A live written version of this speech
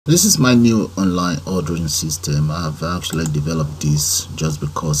This is my new online ordering system. I've actually developed this just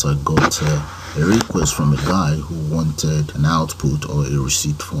because I got a request from a guy who wanted an output or a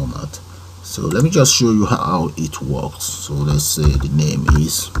receipt format. So let me just show you how it works. So let's say the name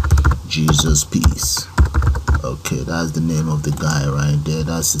is Jesus Peace. Okay, that's the name of the guy right there.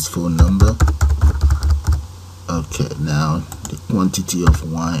 That's his phone number. Okay, now the quantity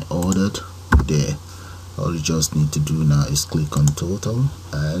of wine ordered there. All you just need to do now is click on total,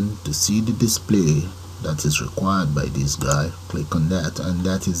 and to see the display that is required by this guy, click on that, and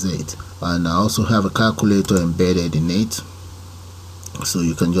that is it. And I also have a calculator embedded in it, so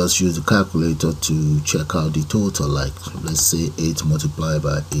you can just use the calculator to check out the total. Like let's say 8 multiplied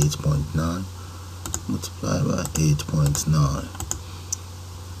by 8.9 multiplied by 8.9,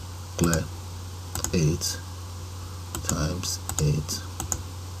 clear, 8 times 8.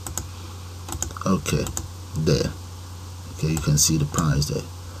 Okay, there. Okay, you can see the price there.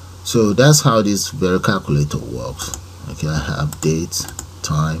 So that's how this very calculator works. Okay, I have date,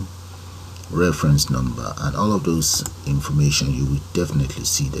 time, reference number, and all of those information. You will definitely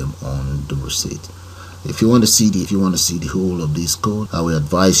see them on the receipt. If you want to see the whole of this code, I will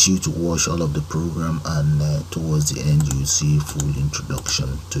advise you to watch all of the program, and towards the end you see a full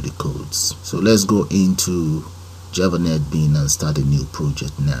introduction to the codes. So let's go into Java NetBeans and start a new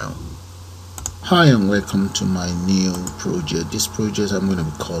project now. Hi and welcome to my new project. This project I'm going to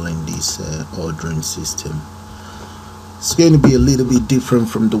be calling this ordering system. It's going to be a little bit different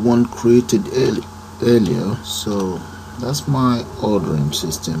from the one created earlier. So that's my ordering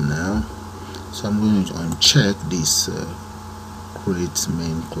system now. So I'm going to uncheck this create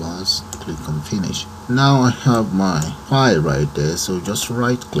main class, click on finish. Now I have my file right there, so just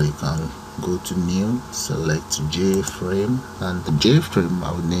right click and go to new, select JFrame, and the JFrame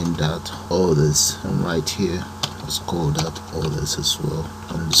I will name that others, and right here let's call that others as well,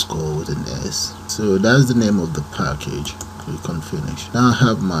 underscore with an S. So that's the name of the package. Click on finish. Now I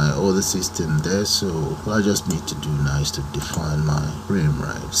have my other system there, so what I just need to do now is to define my frame,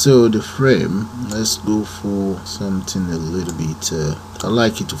 right? So the frame, let's go for something a little bit I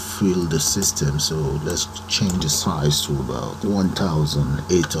like it to fill the system, so let's change the size to about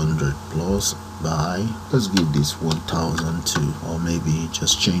 1800 plus by, let's give this 1002, or maybe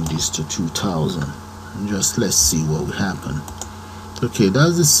just change this to 2000. Just let's see what will happen. Okay,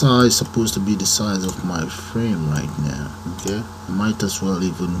 that's the size, supposed to be the size of my frame right now. Okay, I might as well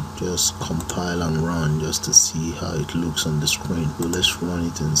even just compile and run just to see how it looks on the screen. So let's run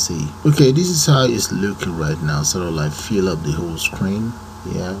it and see. Okay, this is how it's looking right now, sort of like fill up the whole screen.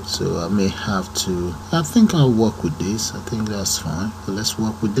 Yeah, so I may have to, I think I'll work with this. I think that's fine. So let's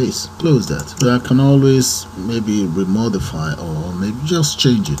work with this. Close that. So I can always maybe remodify or maybe just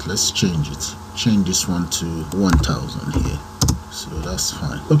change it. Let's change it. Change this one to 1000 here. So that's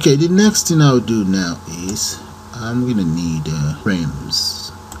fine. Okay, the next thing I'll do now is I'm gonna need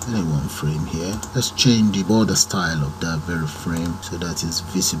frames. Only one frame here. Let's change the border style of that very frame so that it's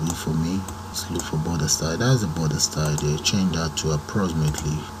visible for me. Let's look for border style. That's the border style there. Change that to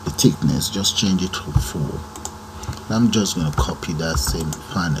approximately the thickness. Just change it to 4. I'm just gonna copy that same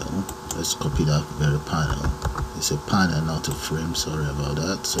panel. Let's copy that very panel. It's a panel, not a frame, sorry about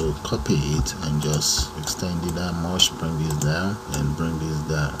that. So copy it and just extend it that much, bring this down and bring this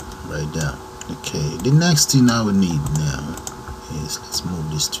down, right down. Okay, the next thing I will need now is, let's move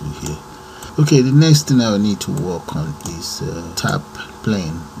this to here. Okay, the next thing I will need to work on is tab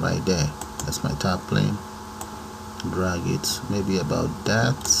plane right there. That's my tab plane. Drag it maybe about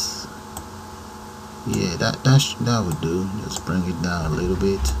that. Yeah, that would do. Just bring it down a little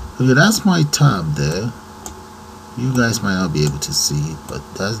bit. Okay, that's my tab there. You guys might not be able to see it, but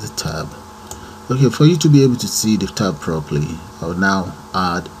that's the tab. Okay, for you to be able to see the tab properly, I will now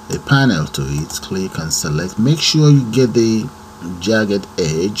add a panel to it. Click and select. Make sure you get the jagged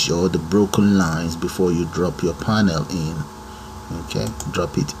edge or the broken lines before you drop your panel in. Okay,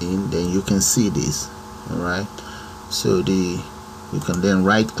 drop it in, then you can see this. Alright, so you can then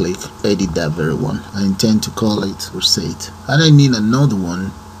right click, edit that very one. I intend to call it receipt. I then need another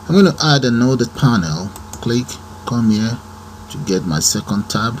one. I'm going to add another panel. Click, come here to get my second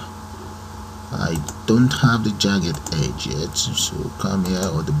tab. I don't have the jagged edge yet, so come here,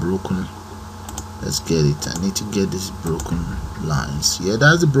 or the broken. Let's get it. I need to get these broken lines. Yeah,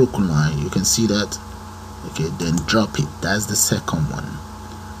 that's the broken line. You can see that. Okay, then drop it. That's the second one.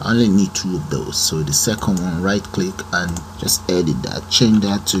 I only need 2 of those. So the second one, right click and just edit that, change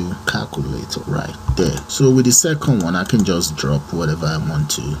that to calculator right there. So with the second one, I can just drop whatever I want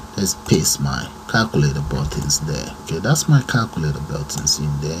to. Let's paste my calculator buttons there. Okay, that's my calculator buttons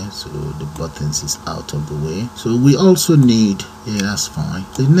in there. So the buttons is out of the way. So we also need, yeah, that's fine.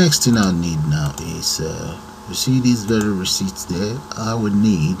 The next thing I need now is you see these very receipts there. I would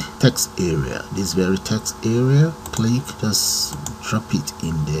need text area. This very text area, click, just drop it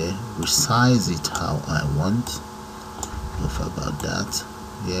in there, resize it how I want. Don't forget about that.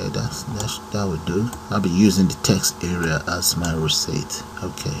 Yeah, that would do. I'll be using the text area as my receipt.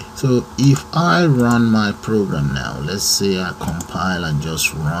 Okay, so if I run my program now, let's say I compile and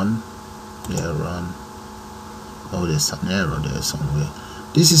just run. Yeah, run. Oh, there's an error there somewhere.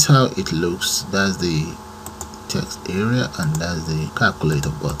 This is how it looks. That's the text area and that's the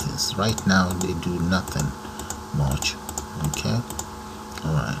calculator buttons. Right now they do nothing much. Okay,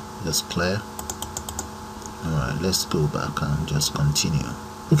 all right, that's clear. All right, let's go back and just continue.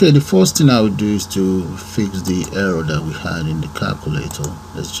 Okay, the first thing I would do is to fix the error that we had in the calculator.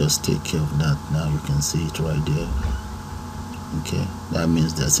 Let's just take care of that. Now you can see it right there. Okay, that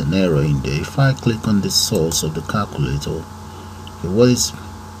means there's an error in there. If I click on the source of the calculator, okay,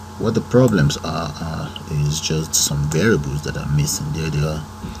 what the problems are is just some variables that are missing. There they are.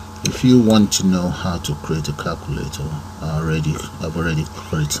 If you want to know how to create a calculator, I've already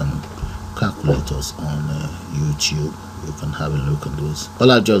created some calculators on YouTube. You can have a look at those.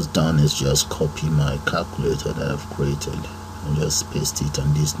 All I've just done is just copy my calculator that I've created and just paste it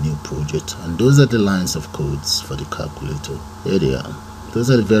on this new project, and those are the lines of codes for the calculator. There they are. Those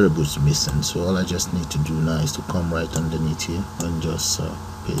are the variables missing. So all I just need to do now is to come right underneath here and just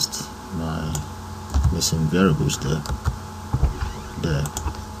paste my missing variables there,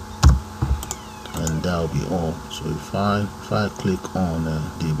 and that'll be all. So if I click on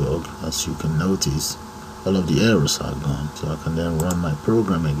debug, as you can notice, all of the errors are gone. So I can then run my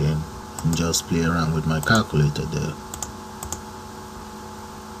program again and just play around with my calculator there.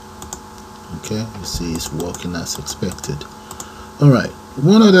 Okay, you see it's working as expected. All right,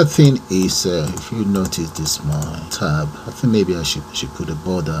 one other thing is if you notice this my tab, I think maybe I should put a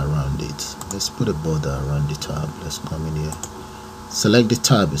border around it. Let's put a border around the tab. Let's come in here, select the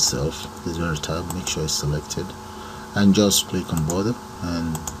tab itself, this very tab, make sure it's selected, and just click on border,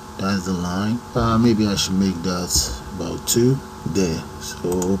 and that's the line. Maybe I should make that about 2 there. So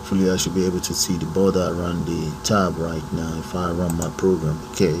hopefully I should be able to see the border around the tab right now if I run my program.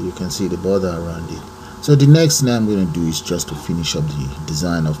 Okay, you can see the border around it. So the next thing I'm going to do is just to finish up the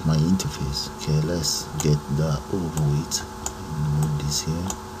design of my interface. Okay, let's get that over with. Move this here.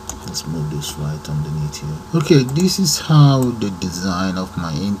 Let's move this right underneath here. Okay, this is how the design of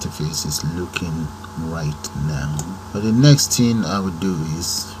my interface is looking right now. But the next thing I would do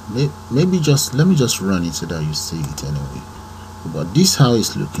is let me just run it so that you see it anyway. But this is how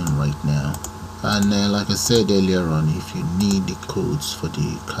it's looking right now. And like I said earlier on, if you need the codes for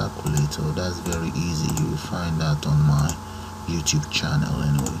the calculator, that's very easy. You will find that on my YouTube channel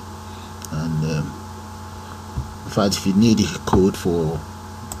anyway. And in fact, if you need the code for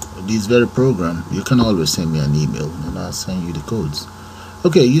this very program, you can always send me an email and I'll send you the codes.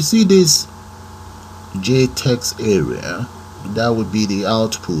 Okay, you see this jTextArea, that would be the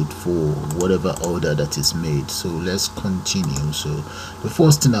output for whatever order that is made. So let's continue. So the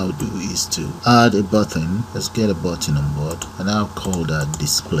first thing I'll do is to add a button. Let's get a button on board, and I'll call that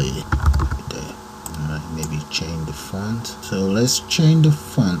display there. Alright, maybe change the font. So let's change the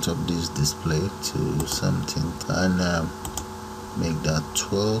font of this display to something, and make that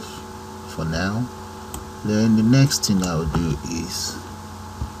 12 for now. Then the next thing I'll do is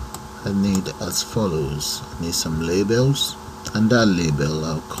I need as follows. I need some labels, and that label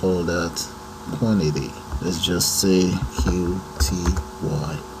I'll call that quantity. Let's just say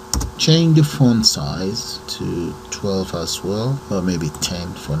QTY. Change the font size to 12 as well, or maybe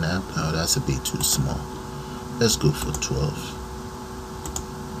 10 for now. Oh, that's a bit too small. Let's go for 12,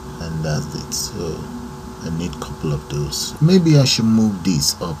 and that's it. So I need a couple of those. Maybe I should move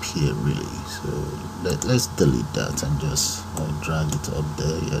this up here really. So let's delete that and just drag it up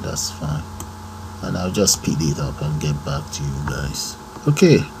there. Yeah, that's fine. And I'll just speed it up and get back to you guys.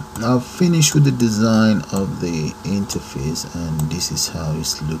 Okay, I've finished with the design of the interface, and this is how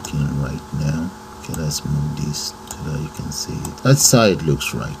it's looking right now. Okay, let's move this so that you can see it. That's how it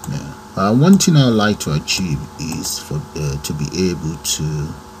looks right now. One thing I like to achieve is for to be able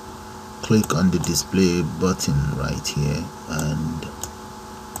to click on the display button right here and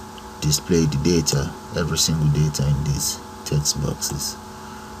display the data, every single data in these text boxes.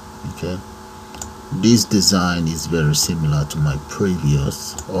 Okay, This design is very similar to my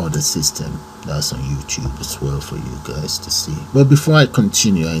previous order system that's on YouTube as well for you guys to see. But before I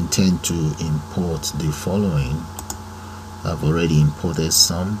continue, I intend to import the following. I've already imported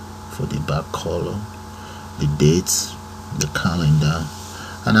some for the back color, the dates, the calendar,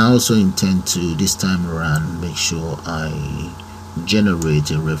 and I also intend to this time around make sure I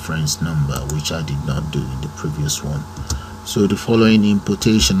generate a reference number, which I did not do in the previous one. So the following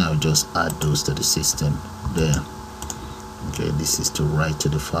importation, I'll just add those to the system there. Okay, this is to write to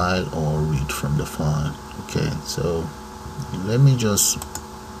the file or read from the file. Okay, so let me just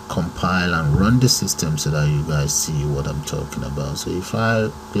compile and run the system so that you guys see what I'm talking about. So if I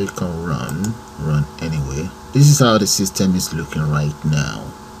click on run anyway, this is how the system is looking right now.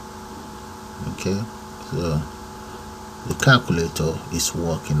 Okay, so the calculator is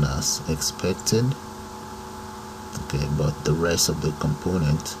working as expected. Okay, but the rest of the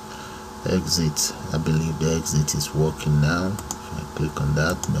component, exit, I believe the exit is working now. If I click on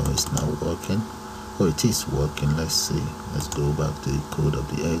that, no, it's not working. Oh, it is working. Let's see. Let's go back to the code of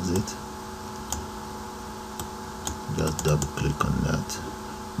the exit. Just double click on that.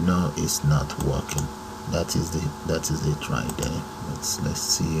 No, it's not working. That is it right there. Let's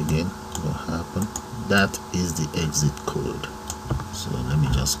see again what happened. That is the exit code. So let me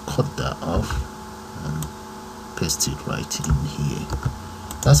just cut that off and paste it right in here.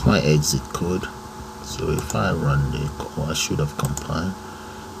 That's my exit code. So if I run I should have compiled.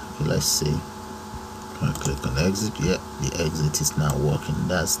 Okay, let's see. I click on exit. Yeah, the exit is now working.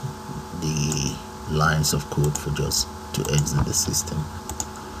 That's the lines of code for just to exit the system.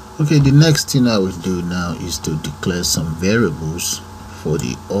 Okay, the next thing I will do now is to declare some variables for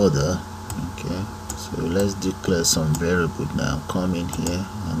the order. Okay, so let's declare some variable now. Come in here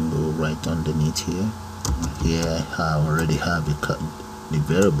and go right underneath here. Here I already have the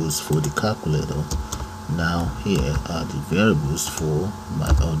variables for the calculator. Now here are the variables for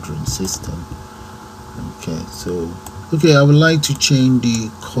my ordering system. Okay, so I would like to change the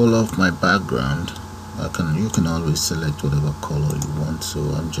color of my background. You can always select whatever color you want. So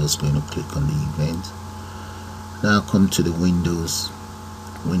I'm just going to click on the event. Now come to the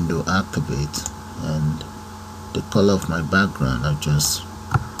window activate, and the color of my background, I've just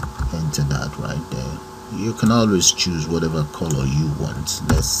entered that right there. You can always choose whatever color you want.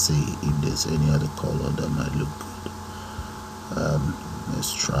 Let's see if there's any other color that might look good.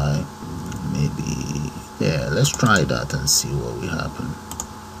 Let's try let's try that and see what will happen.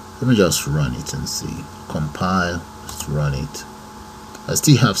 Let me just run it and see. Compile, let's run it. I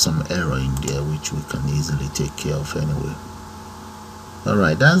still have some error in there which we can easily take care of anyway.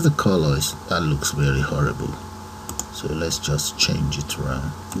 Alright, that's the colors. That looks very horrible. So let's just change it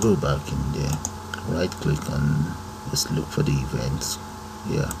around. Go back in there. Right click on, let's look for the events.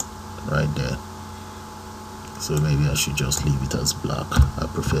 Yeah, right there. So maybe I should just leave it as black. I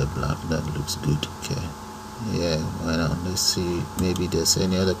prefer black. That looks good. Okay. Yeah, why not? Let's see. Maybe there's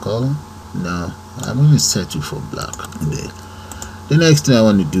any other color. No, I'm going to settle for black. There. The next thing I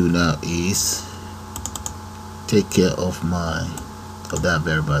want to do now is take care of that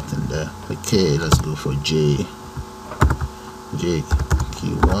very button there. Okay, let's go for J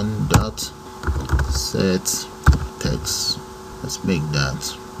key 1 dot set text. Let's make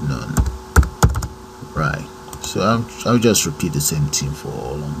that none. Right. So I'll just repeat the same thing for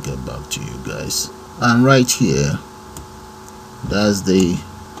all and get back to you guys. And right here, those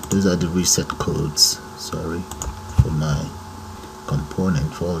are the reset codes. Sorry, for my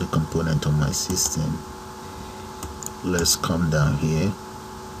component, for all the component on my system. Let's come down here,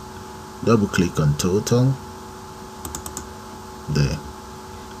 double click on total. There.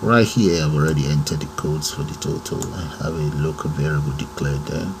 Right here, I've already entered the codes for the total. I have a local variable declared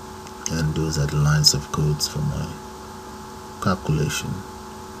there, and those are the lines of codes for my calculation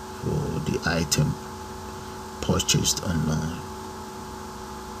for the item purchased online.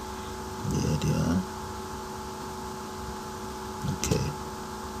 There they are.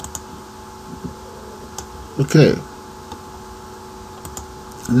 Okay.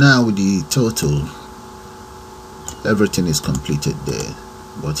 Now with the total, everything is completed there.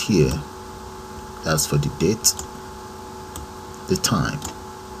 But here, that's for the date, the time.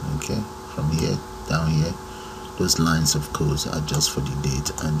 Okay, from here down here, those lines of codes are just for the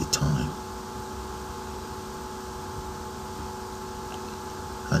date and the time.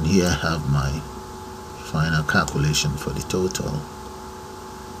 And here I have my final calculation for the total.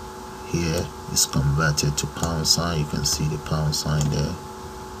 Here is converted to pound sign. You can see the pound sign there.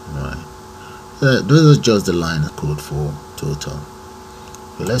 Right. Those are just the line of code for total.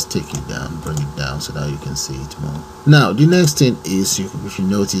 Okay, let's take it down, bring it down so that you can see it more. Now the next thing is, if you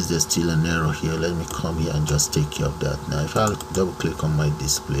notice there's still an error here, let me come here and just take care of that. Now if I double click on my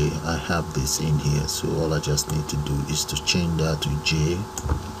display, I have this in here, so all I just need to do is to change that to j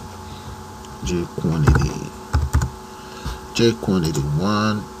quantity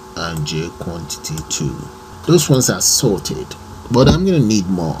 1 and j quantity 2. Those ones are sorted, but I'm going to need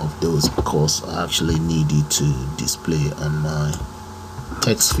more of those because I actually need it to display on my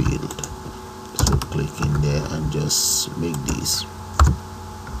text field. So click in there and just make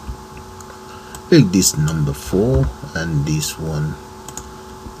this number 4, and this one,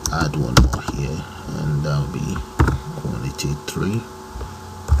 add one more here, and that'll be quantity 3.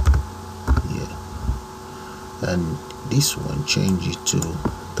 Yeah, and this one change it to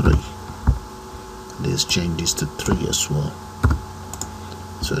 3. Let's change this to 3 as well.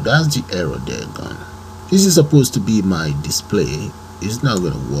 So that's the error there gone. This is supposed to be my display. It's not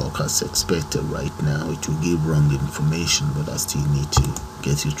going to work as expected right now. It will give wrong information, but I still need to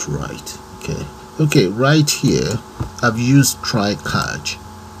get it right. Okay, right here I've used try catch.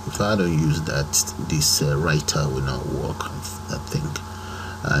 If I don't use that, this writer will not work, I think.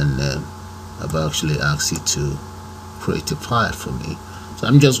 And I've actually asked it to create a file for me. So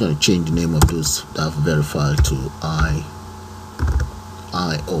I'm just going to change the name of those that I've verified to I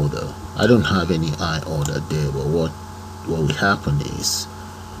order. I don't have any I order there, but what will happen is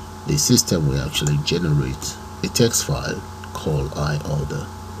the system will actually generate a text file called I order,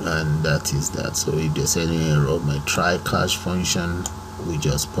 and that is that. So if there's any error, my try catch function will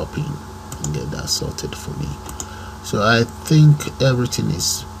just pop in and get that sorted for me. So I think everything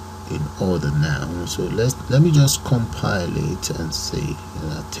is in order now. So let me just compile it and see,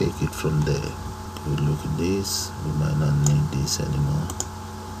 and I'll take it from there. We look at this, we might not need this anymore.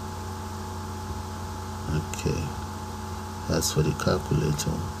 Okay, that's for the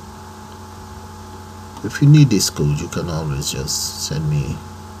calculator. If you need this code, you can always just send me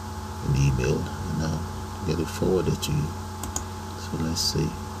an email and I'll get it forwarded to you. So let's see,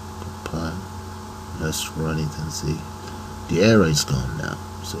 compile, let's run it and see. The error is gone now,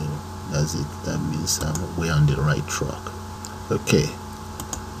 so that's it. That means we're on the right track. Okay,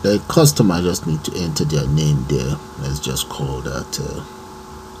 the customer just need to enter their name there. Let's just call that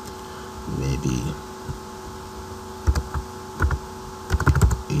maybe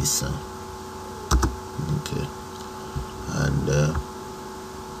Isa. Okay, and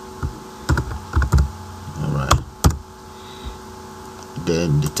all right,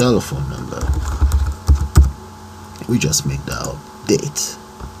 then the telephone number, we just make that update.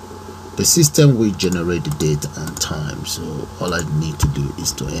 The system will generate the date and time, so all I need to do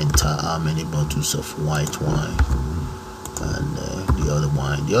is to enter how many bottles of white wine, and the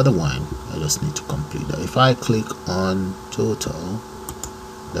other wine I just need to complete that. If I click on total,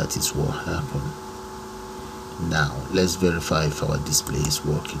 that is what happened. Now let's verify if our display is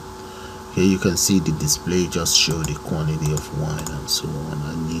working. Here you can see the display just show the quantity of wine and so on.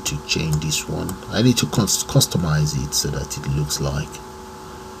 I need to change this one. I need to customize it so that it looks like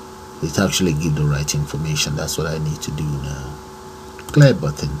it actually give the right information. That's what I need to do now. Clear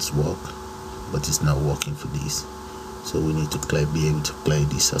buttons work, but it's not working for this, so we need to be able to clear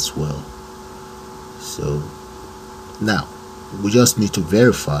this as well. So now we just need to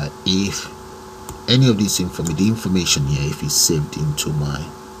verify if any of this the information here, if it's saved into my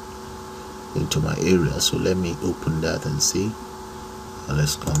area. So let me open that and see.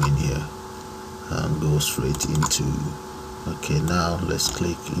 Let's come in here and go straight into. Okay, now let's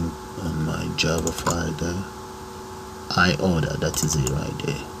click in on my Java file there. I order, that is it right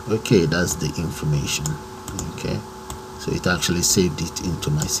there. Okay, that's the information. Okay, so it actually saved it into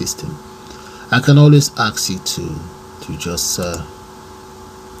my system. I can always ask it to just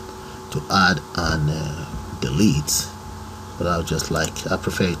to add and delete, but I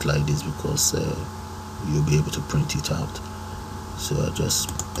prefer it like this because you'll be able to print it out. So I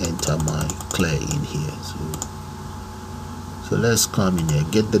just enter my clear in here. So let's come in here,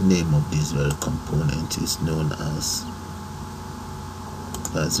 get the name of this very component. Is known as,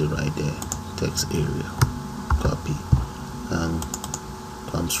 that's it right there, jTextArea. Copy and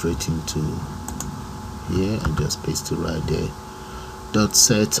come straight into here and just paste it right there. Dot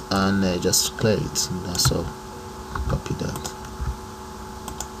set and just clear it. And that's all. Copy that,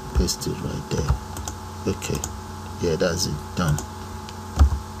 paste it right there. Okay, yeah, that's it, done.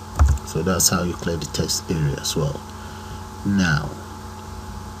 So that's how you clear the text area as well. Now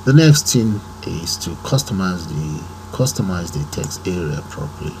the next thing is to customize the text area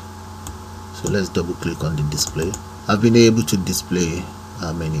properly. So let's double click on the display. I've been able to display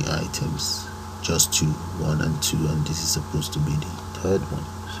how many items, just 2, 1 and 2, and this is supposed to be the third one.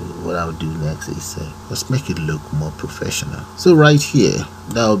 So what I'll do next is let's make it look more professional. So right here,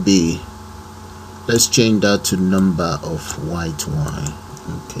 that'll be, let's change that to number of white wine.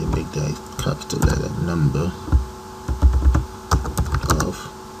 Okay, make that capital letter, number of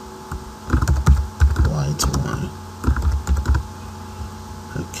white wine.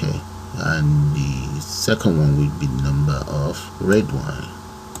 Okay, and the second one will be number of red wine.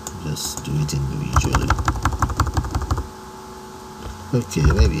 Just do it individually. Okay,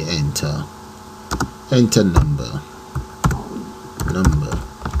 maybe enter number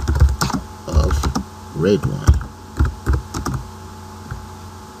of red wine.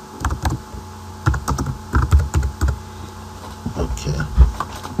 Okay,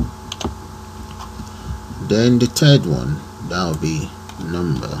 then the third one, that will be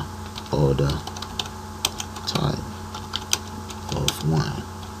number order type of wine.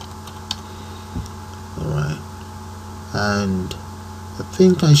 Alright, and I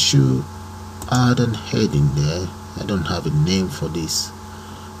think I should add an heading there. I don't have a name for this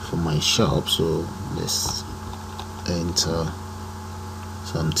for my shop, so let's enter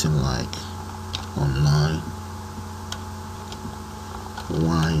something like online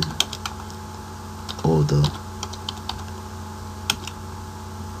wine order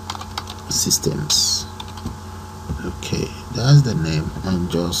systems. Okay, that's the name, and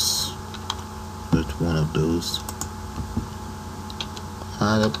just put one of those,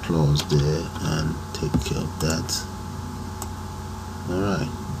 add a clause there and take care of that. Alright,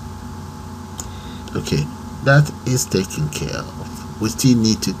 okay, that is taken care of. We still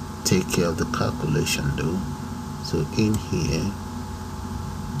need to take care of the calculation though. So in here,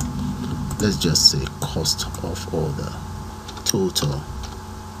 let's just say cost of order, total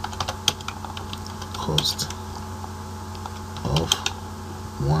cost of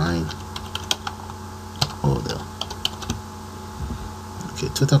wine order. Okay,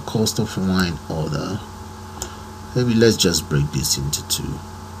 total cost of wine order. Maybe let's just break this into two.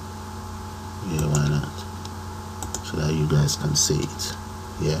 Yeah, why not? So that you guys can see it.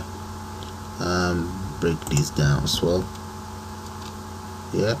 Yeah. Break this down as well.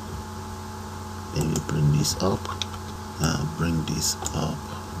 Yeah. Maybe bring this up. Bring this up.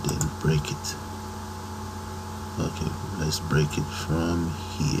 Then break it. Okay, let's break it from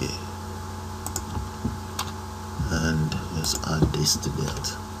here. And let's add this to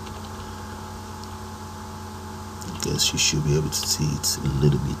that. I guess you should be able to see it a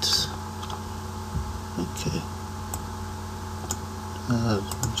little bit. Okay,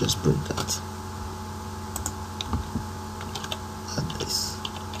 just break that. Add this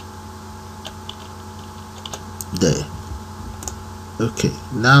there. Okay,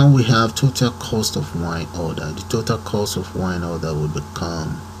 now we have total cost of wine order. The total cost of wine order will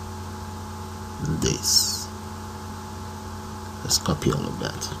become this. Let's copy all of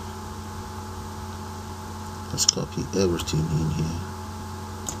that. Let's copy everything in here.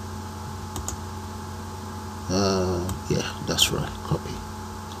 Yeah, that's right. Copy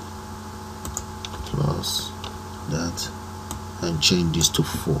plus that and change this to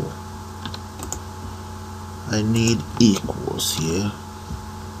 4. I need equals here.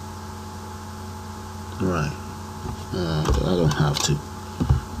 Right. I don't have to.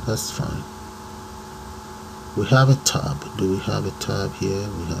 That's fine. We have a tab. Do we have a tab here?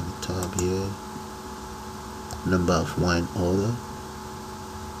 We have a tab here. Number of wine order.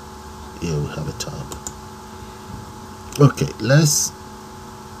 Here we have a tab. Okay, let's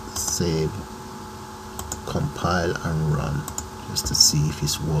save, compile and run just to see if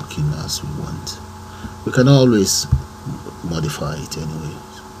it's working as we want. We can always modify it anyway.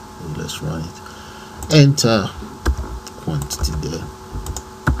 So let's run it. Enter quantity there.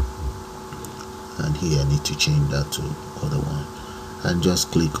 And here I need to change that to other one. And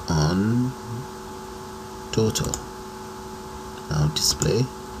just click on total. Now display.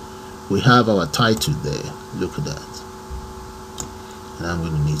 We have our title there. Look at that. And I'm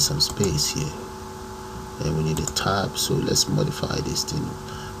going to need some space here. And we need a tab. So let's modify this thing.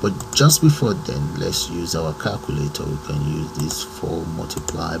 But just before then, let's use our calculator. We can use this 4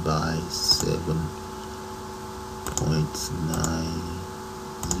 multiplied by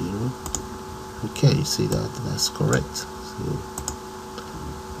 7.90. Okay, you see that? That's correct. So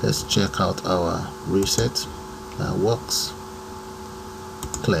let's check out our reset. That works.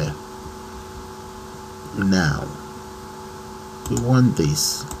 Clear. Now we want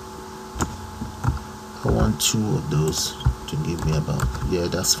this. I want 2 of those to give me about, yeah,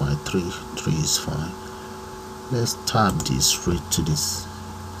 that's fine. 3 is fine. Let's tab this straight to this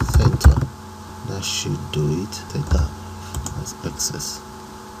center. That should do it. Take that as excess.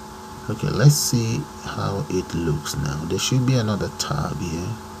 Okay, let's see how it looks now. There should be another tab here.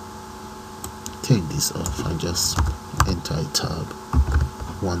 Take this off and just enter a tab,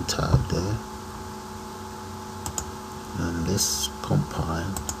 one tab there, and let's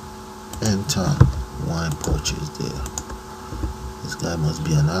compile. Enter wine purchase there. This guy must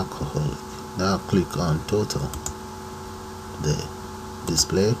be an alcoholic. Now click on total there,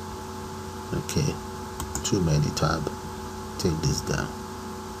 display. Okay, too many tab. Take this down.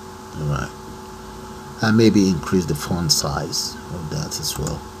 Alright, and maybe increase the font size of that as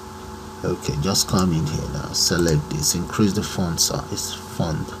well. Okay, just come in here now, select this, increase the font size,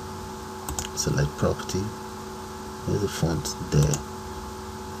 font, select property, there's the font there.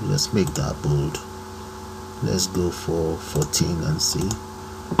 Let's make that bold. Let's go for 14 and see.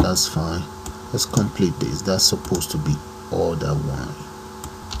 That's fine. Let's complete this. That's supposed to be order wine,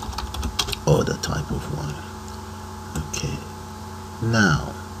 order type of wine. Okay,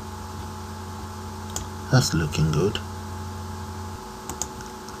 now that's looking good.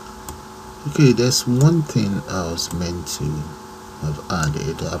 Okay, there's one thing I was meant to have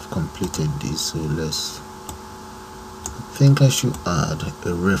added. I've completed this, so I think I should add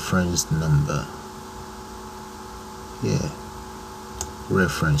a reference number. Yeah,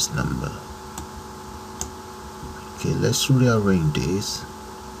 reference number. Okay, let's rearrange this,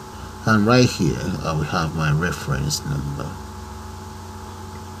 and right here I will have my reference number.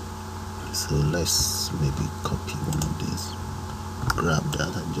 So let's maybe copy one of these, grab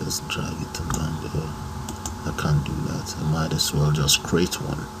that and just drag it down below. I can't do that. I might as well just create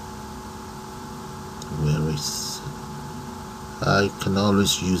one. Where is, I can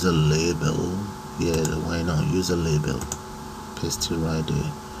always use a label. Yeah, why not use a label? Paste it right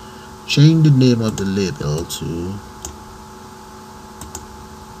there. Change the name of the label to,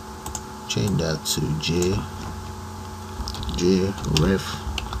 change that to jref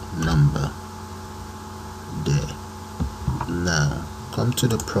number there. Now come to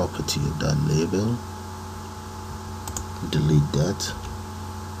the property of that label, delete that.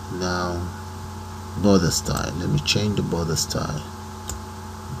 Now border style, let me change the border style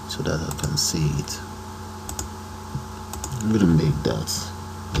so that I can see it. I'm gonna make that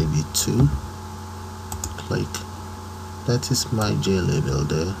maybe 2. Click, that is my jLabel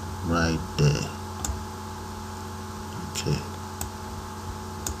there, right there. Okay,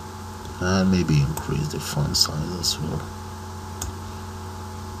 and maybe increase the font size as well.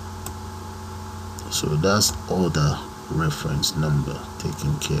 So that's all the reference number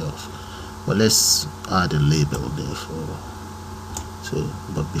taken care of. But let's add a label there for, so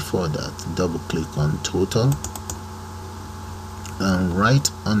but before that, double click on total, and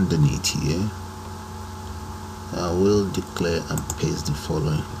right underneath here I will declare and paste the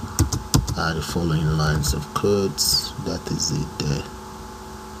following, add the following lines of codes. That is it there.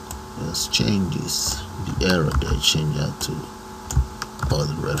 Let's change this, the error there, change that to all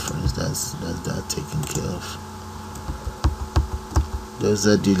the reference. That's that taken care of. Those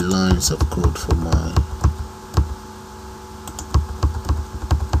are the lines of code for my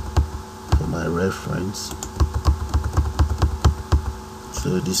reference.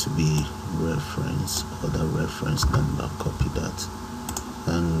 So this will be reference or the reference number. Copy that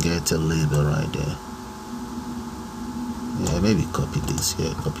and get a label right there. Yeah, maybe copy this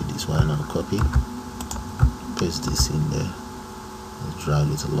here, copy this. Why not copy, paste this in there, drag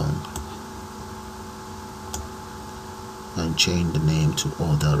it along, and change the name to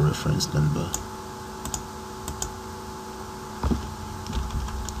order reference number,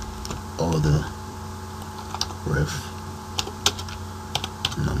 order ref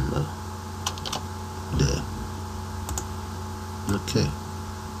number there. Okay,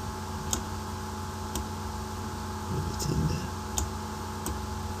 put it in there.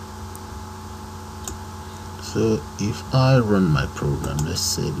 So if I run my program, let's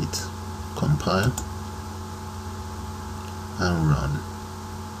save it, compile and run.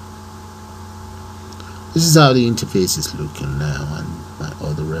 This is how the interface is looking now, and my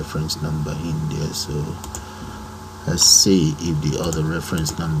other reference number in there. So let's see if the other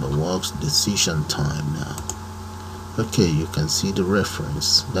reference number works. Decision time now. Okay, you can see the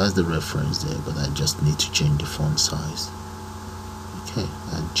reference. That's the reference there, but I just need to change the font size. Okay,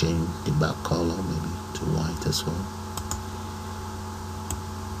 and change the back color maybe to white as well.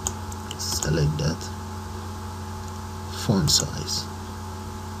 Select that. Font size,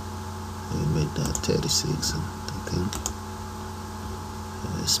 we make that 36, I think.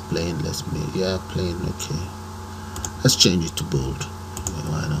 It's plain. Let's make, yeah, plain. Okay, let's change it to bold. Yeah,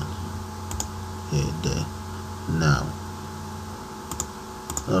 why not? Yeah, there. Now,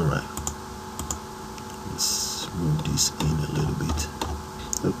 all right, let's move this in a little bit.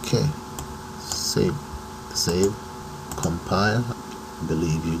 Okay, save, compile. I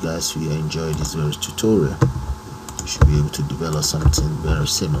believe you guys will enjoy this very tutorial. You should be able to develop something very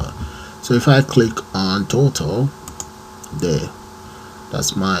similar. So if I click on total, there,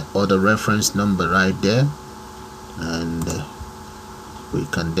 that's my order reference number right there, and we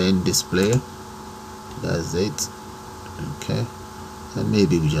can then display. That's it. Okay, and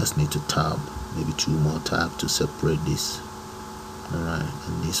maybe we just need to tab, maybe 2 more tabs to separate this. Alright,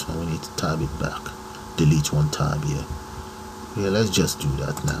 and this one we need to tab it back, delete 1 tab here. Yeah, let's just do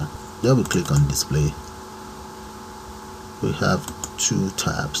that now. Double click on display. We have 2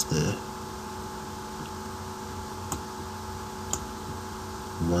 tabs there,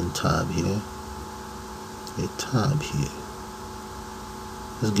 1 tab here, a tab here.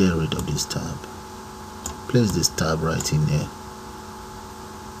 Let's get rid of this tab. Place this tab right in there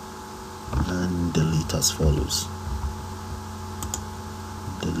and delete as follows.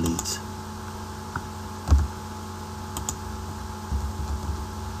 Delete.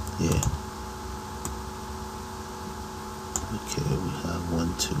 Yeah. Okay, we have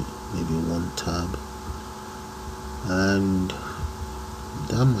 1, 2, maybe 1 tab, and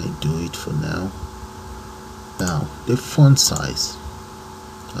that might do it for now. Now the font size,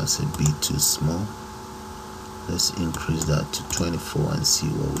 that's a bit too small. Let's increase that to 24 and see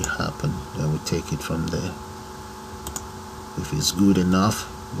what will happen. Then we take it from there. If it's good enough,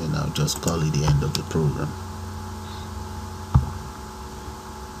 then I'll just call it the end of the program.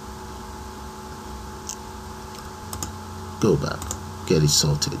 Go back, get it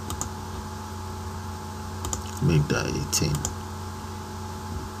sorted, make that 18.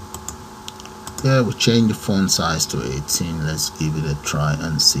 Yeah, we change the font size to 18. Let's give it a try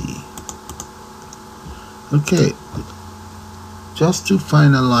and see. Okay, just to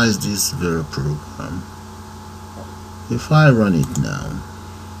finalize this very program, if I run it now,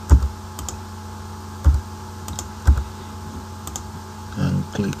 and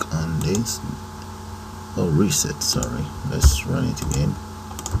click on this, reset, sorry, let's run it again,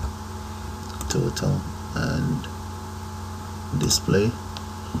 total and display.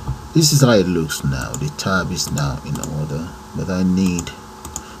 This is how it looks now. The tab is now in order, but I need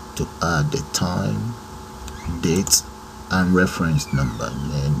to add the time, date and reference number,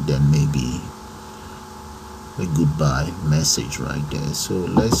 and then maybe a goodbye message right there. So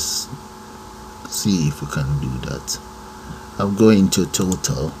let's see if we can do that. I'll go into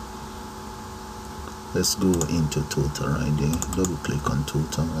total. Let's go into total right there. Double click on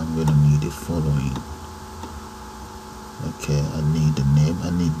total. I'm going to need the following. Okay, I need the name,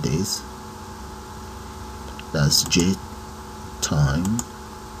 I need this. That's J time,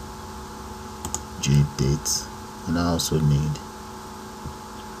 J dates, and I also need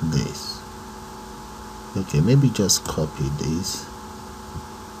this. Okay, maybe just copy this.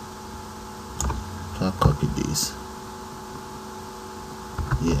 If I copy this,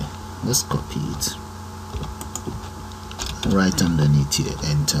 yeah, let's copy it. Right underneath here,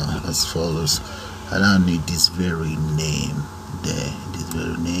 enter as follows. And I need this very name there, this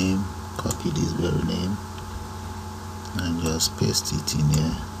very name, copy this very name and just paste it in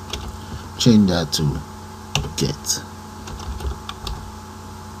here. Change that to get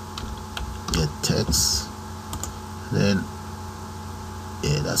text. Then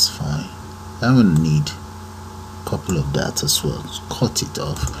yeah, that's fine. I'm gonna need a couple of that as well. Cut it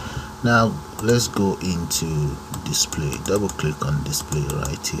off. Now let's go into display. Double click on display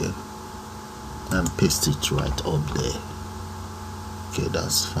right here and paste it right up there. Okay,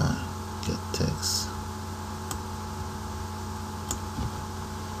 that's fine. Get text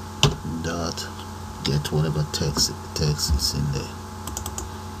dot get whatever text is in there.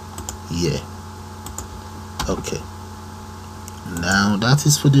 Yeah. Okay, now that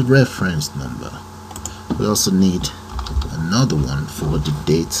is for the reference number. We also need another one for the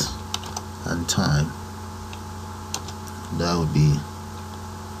date and time. That would be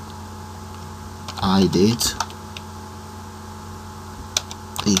iDate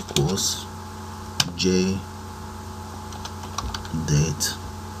equals j date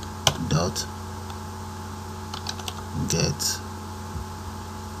dot get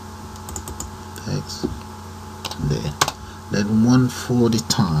text there. Then one for the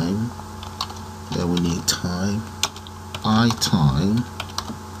time. Then we need time, iTime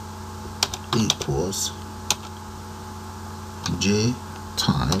equals j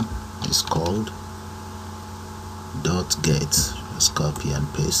time is called dot get. Let's copy and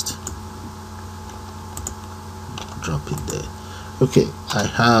paste, drop it there. Okay, I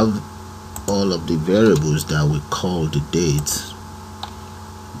have all of the variables that we call the date,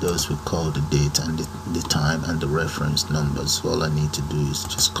 those we call the date and the time and the reference numbers. So all I need to do is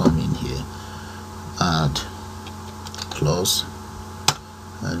just come in here, add plus,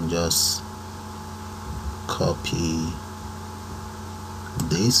 and just copy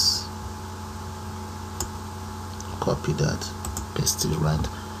this, copy that, paste it right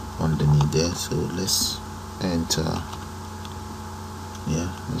underneath there. So let's enter, yeah,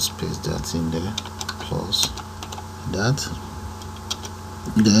 let's paste that in there, plus that.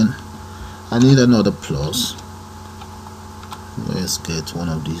 Then I need another plus. Let's get one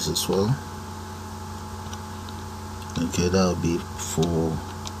of these as well. Okay, that will be 4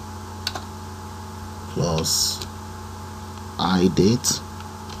 plus I date,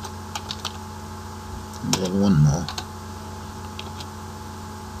 and then one more,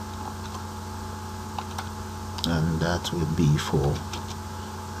 and that will be for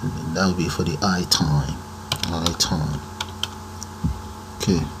the I time.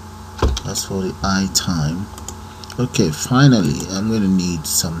 Okay, that's for the I time. Okay, finally I'm going to need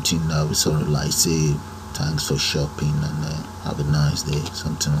something that will sort of like say thanks for shopping and have a nice day,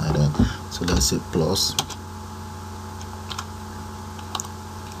 something like that. So let's say plus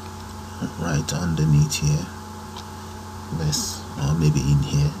right underneath here, let's, or maybe in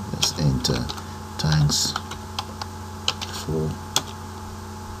here, let's enter thanks for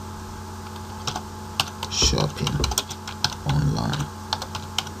shopping online.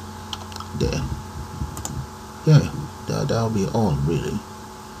 There, yeah, that'll be all really.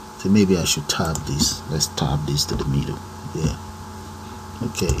 So maybe I should tab this. Let's tab this to the middle. Yeah.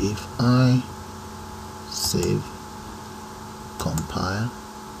 Okay, if I save, compile,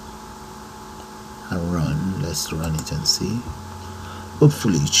 and run, let's run it and see.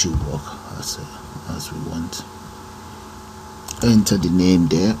 Hopefully it should work as we want. Enter the name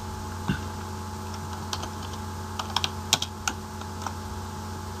there.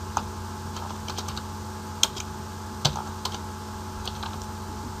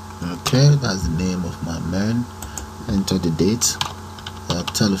 Okay, that's the name of my man. Enter the date,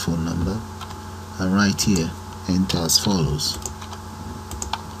 telephone number, and right here enter as follows.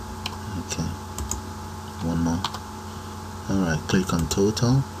 Okay, one more. Alright, click on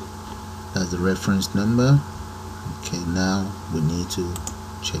total. That's the reference number. Okay, now we need to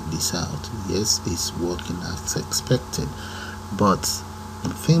check this out. Yes, it's working as expected, but I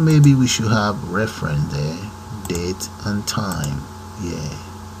think maybe we should have reference there, date and time. Yeah,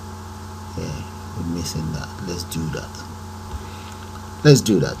 we're missing that. Let's do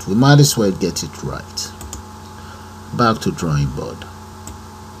that. We might as well get it right. Back to drawing board.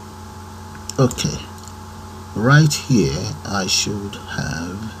 Okay, right here I should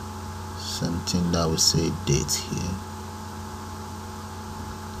have something that will say date here.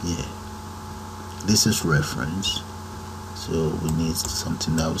 Yeah, this is reference, so we need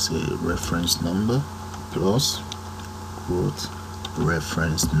something that will say reference number plus quote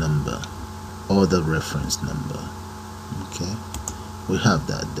reference number or the reference number. Okay, we have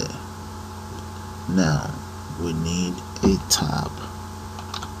that there. Now we need a tab.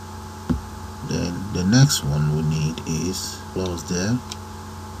 Then the next one we need is close there.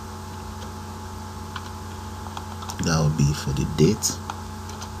 That will be for the date.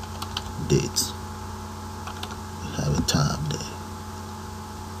 We have a tab there.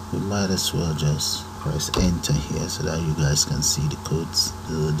 We might as well just press enter here so that you guys can see the codes.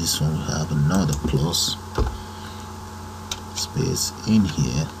 This one we have another plus space in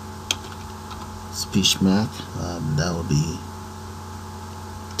here, speech mark, that will be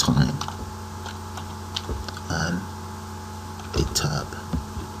time, and a tab.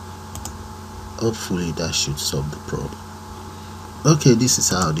 Hopefully that should solve the problem. Okay, this is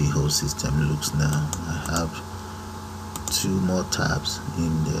how the whole system looks now. I have 2 more tabs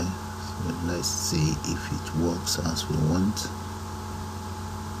in there, so let's see if it works as we want.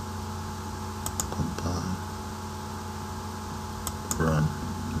 Compile, run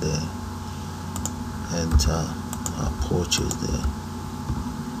there, enter our purchase there,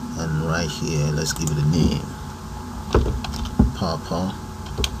 and right here let's give it a name, Papa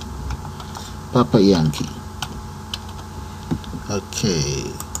Yankee. Okay,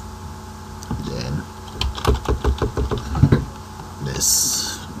 then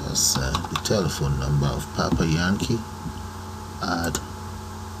that's the telephone number of Papa Yankee. Add.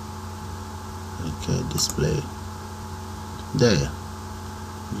 Okay, display there.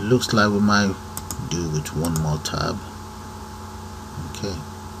 It looks like we might do with one more tab. Okay,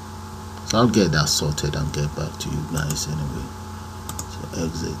 so I'll get that sorted and get back to you guys anyway. So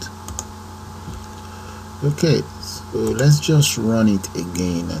exit. Okay, so let's just run it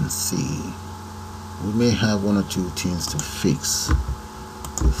again and see. We may have 1 or 2 things to fix.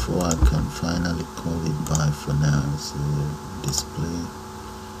 before I can finally call it bye for now. So display.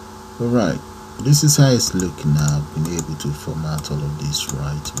 Alright, this is how it's looking now. I've been able to format all of this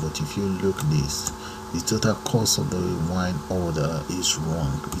right, but if you look this, the total cost of the wine order is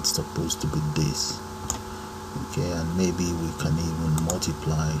wrong. It's supposed to be this. Okay, and maybe we can even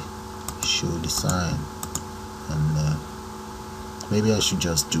multiply, show the sign, and maybe I should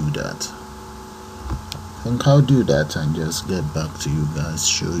just do that. I think I'll do that and just get back to you guys,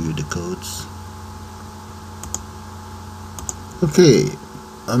 show you the codes. Okay,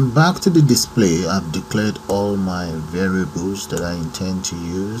 I'm back to the display. I've declared all my variables that I intend to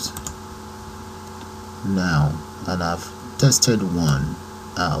use now, and I've tested one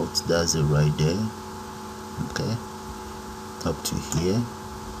out. That's it right there. Okay, up to here.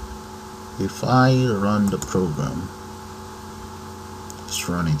 If I run the program, just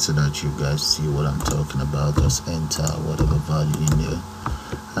run it so that you guys see what I'm talking about. Just enter whatever value in there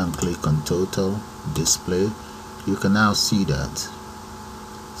and click on total display. You can now see that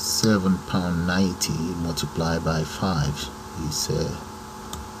 £7.90 multiplied by 5 is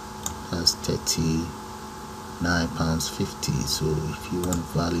that's £39.50. So if you want to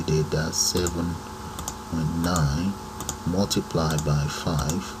validate that, 7.9 multiplied by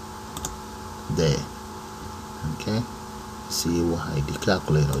 5 there. Okay, see why the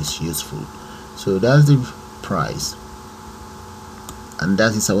calculator is useful. So that's the price, and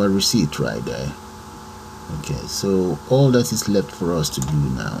that is our receipt right there. Okay, so all that is left for us to do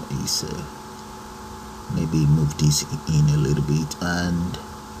now is maybe move this in a little bit and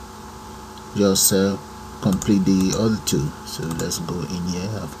just complete the other two. So let's go in here.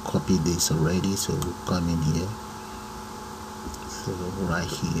 I've copied this already, so we'll come in here. So right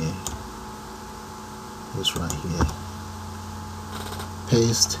here, just right here,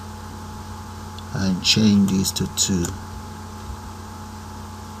 paste and change this to 2,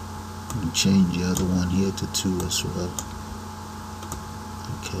 and change the other one here to 2 as well.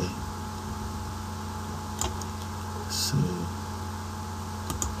 Okay, so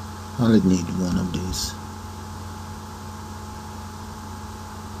I only need one of these.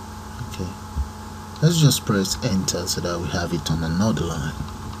 Okay, let's just press enter so that we have it on another line.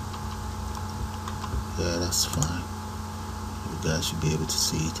 Yeah, that's fine. You guys should be able to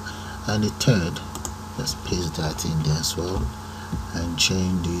see it. And the third, let's paste that in there as well and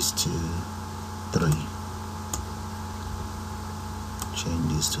change this to 3. Change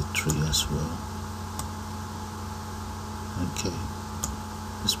this to 3 as well. Okay,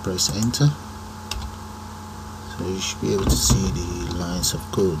 let's press enter. So you should be able to see the lines of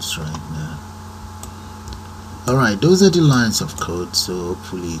codes right now. Alright, those are the lines of code, so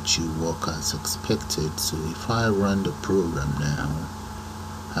hopefully it should work as expected. So if I run the program now,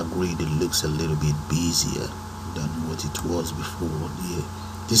 I agree it looks a little bit busier than what it was before. Yeah,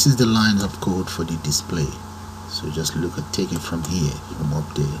 this is the lines of code for the display. So just look at, take it from here, from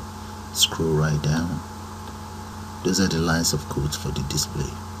up there, scroll right down. Those are the lines of code for the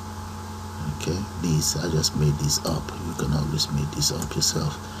display. Okay, these, I just made this up. You can always make this up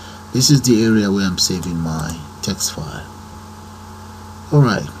yourself. This is the area where I'm saving my text file.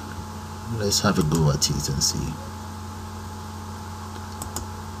 Alright, let's have a go at it and see.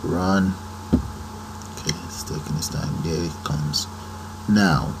 Run. Okay, it's taking its time. There it comes.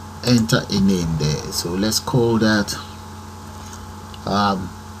 Now enter a name there. So let's call that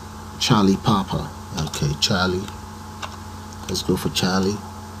Charlie Papa. Okay, Charlie. Let's go for Charlie.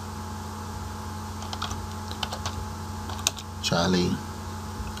 Charlie.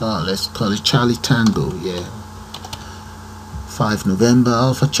 Oh, let's call it Charlie Tango. Yeah, 5 November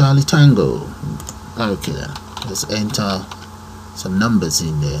Alpha Charlie Tango. Okay, let's enter some numbers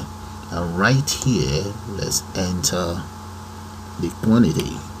in there, and right here let's enter the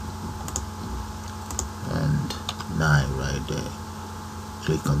quantity, and 9 right there.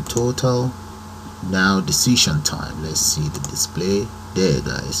 Click on total. Now decision time. Let's see the display there,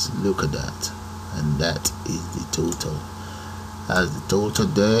 guys. Look at that, and that is the total. That's the total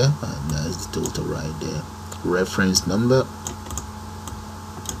there, and that's the total right there. Reference number,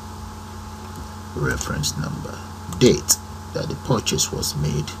 reference number, date that the purchase was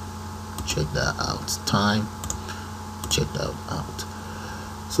made, check that out, time, check that out.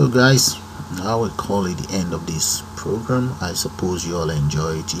 So guys, I will call it the end of this program. I suppose you all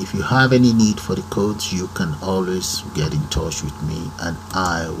enjoy it. If you have any need for the codes, you can always get in touch with me and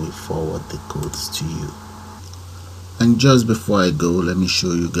I will forward the codes to you. And just before I go, let me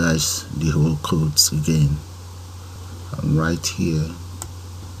show you guys the whole codes again. And right here,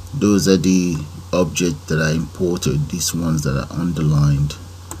 those are the objects that I imported, these ones that are underlined.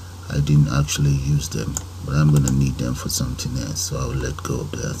 I didn't actually use them, but I'm going to need them for something else, so I'll let go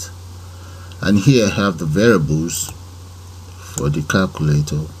of that. And here I have the variables for the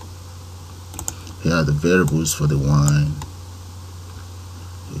calculator. Here are the variables for the wine.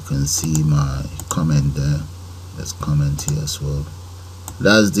 You can see my comment there. Let's comment here as well.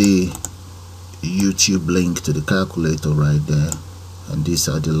 That's the YouTube link to the calculator right there, and these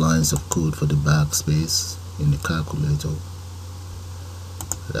are the lines of code for the backspace in the calculator.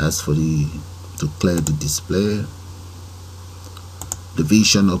 That's for to clear the display.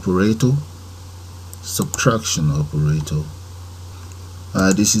 Division operator, subtraction operator.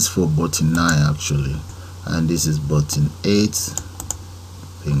 This is for button 9 actually, and this is button 8.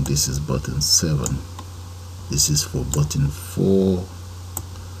 I think this is button 7. This is for button 4,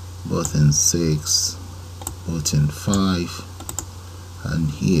 button 6, button 5, and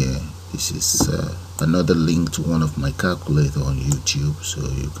here this is another link to one of my calculator on YouTube, so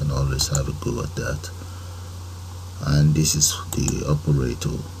you can always have a go at that. And this is the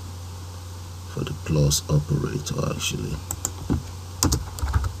operator for the plus operator actually.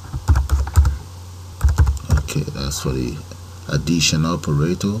 Okay, that's for the addition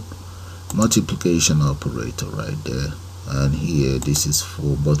operator, multiplication operator right there. And here this is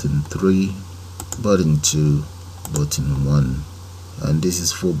for button 3, button 2, button 1, and this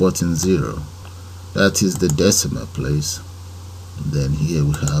is for button 0. That is the decimal place. Then here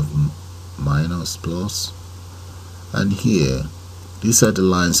we have minus, plus, and here these are the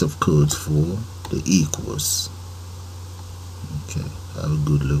lines of codes for the equals. Okay, have a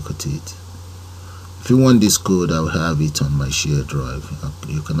good look at it. If you want this code, I'll have it on my shared drive.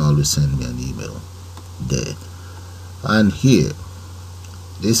 You can always send me an email there. And here,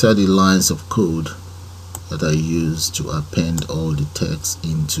 these are the lines of code that I use to append all the text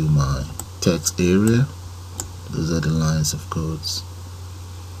into my text area. Those are the lines of codes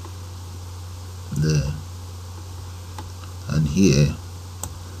there. And here,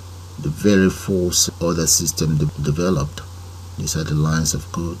 the very first other system developed. These are the lines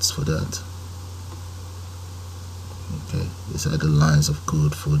of codes for that. Okay, these are the lines of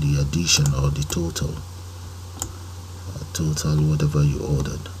code for the addition or the total. Total whatever you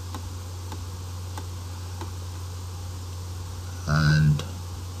ordered. And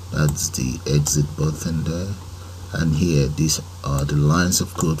that's the exit button there. And here these are the lines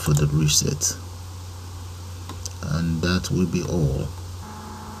of code for the reset. And that will be all.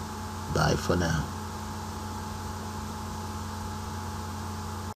 Bye for now.